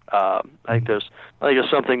decisions. I think there's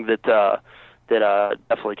something that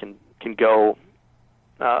definitely can go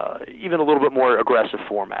even a little bit more aggressive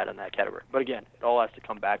format in that category. But again, it all has to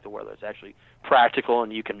come back to whether it's actually practical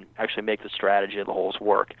and you can actually make the strategy of the holes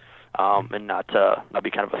work, and not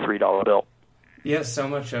be kind of a $3 bill. Yeah, so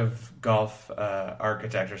much of golf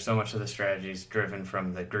architecture, so much of the strategy is driven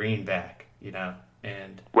from the greenback,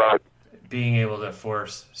 and right. Being able to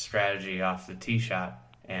force strategy off the tee shot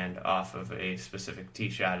and off of a specific tee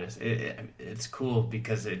shot it's cool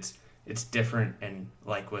because it's different, and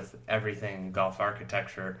like with everything golf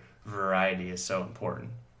architecture, variety is so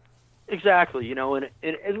important. Exactly, and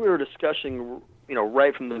as we were discussing,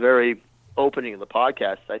 right from the very opening of the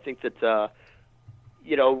podcast, I think that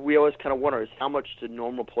we always kind of wonder is how much do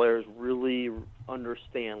normal players really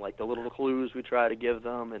understand, like the little clues we try to give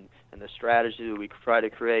them and the strategy that we try to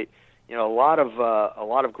create. A lot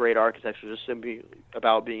of great architecture is just simply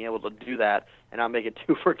about being able to do that and not make it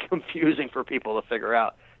too confusing for people to figure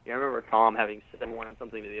out. I remember Tom having said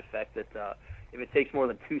something to the effect that if it takes more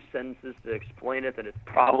than 2 sentences to explain it, then it's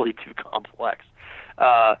probably too complex.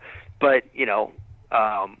 But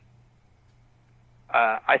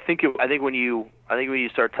I think when you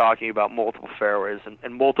start talking about multiple fairways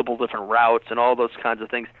and multiple different routes and all those kinds of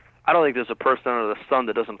things, I don't think there's a person under the sun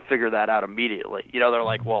that doesn't figure that out immediately. They're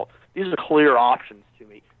like, well, these are clear options to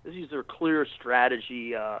me. These are clear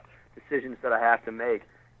strategy decisions that I have to make.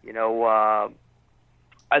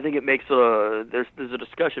 I think it makes there's a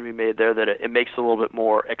discussion to be made there that it makes it a little bit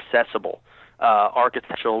more accessible,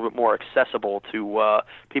 architecture a little bit more accessible to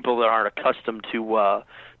people that aren't accustomed to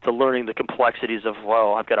learning the complexities of,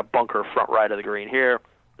 well, I've got a bunker front right of the green here.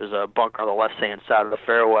 There's a bunker on the left-hand side of the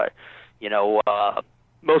fairway.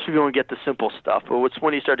 Most people don't get the simple stuff, but it's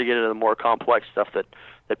when you start to get into the more complex stuff that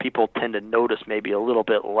people tend to notice maybe a little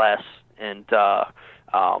bit less. And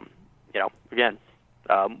again,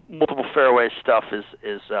 multiple fairway stuff is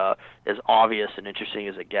as obvious and interesting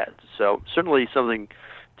as it gets. So certainly something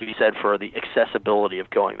to be said for the accessibility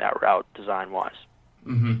of going that route design-wise.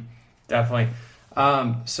 Mm-hmm. Definitely.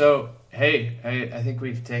 So, hey, I think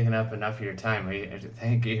we've taken up enough of your time.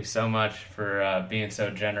 Thank you so much for being so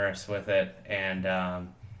generous with it, and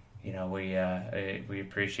we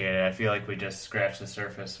appreciate it. I feel like we just scratched the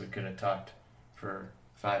surface. We could have talked for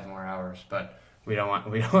 5 more hours, but we don't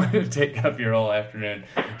want to take up your whole afternoon.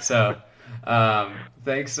 So,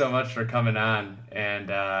 thanks so much for coming on, and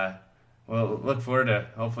we'll look forward to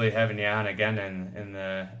hopefully having you on again in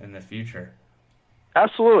the future.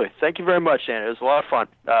 Absolutely. Thank you very much, Shannon. It was a lot of fun.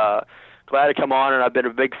 Glad to come on, and I've been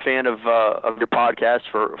a big fan of your podcast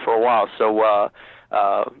for a while. So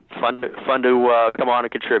fun to come on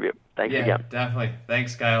and contribute. Thanks again. Definitely.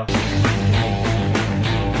 Thanks, Kyle.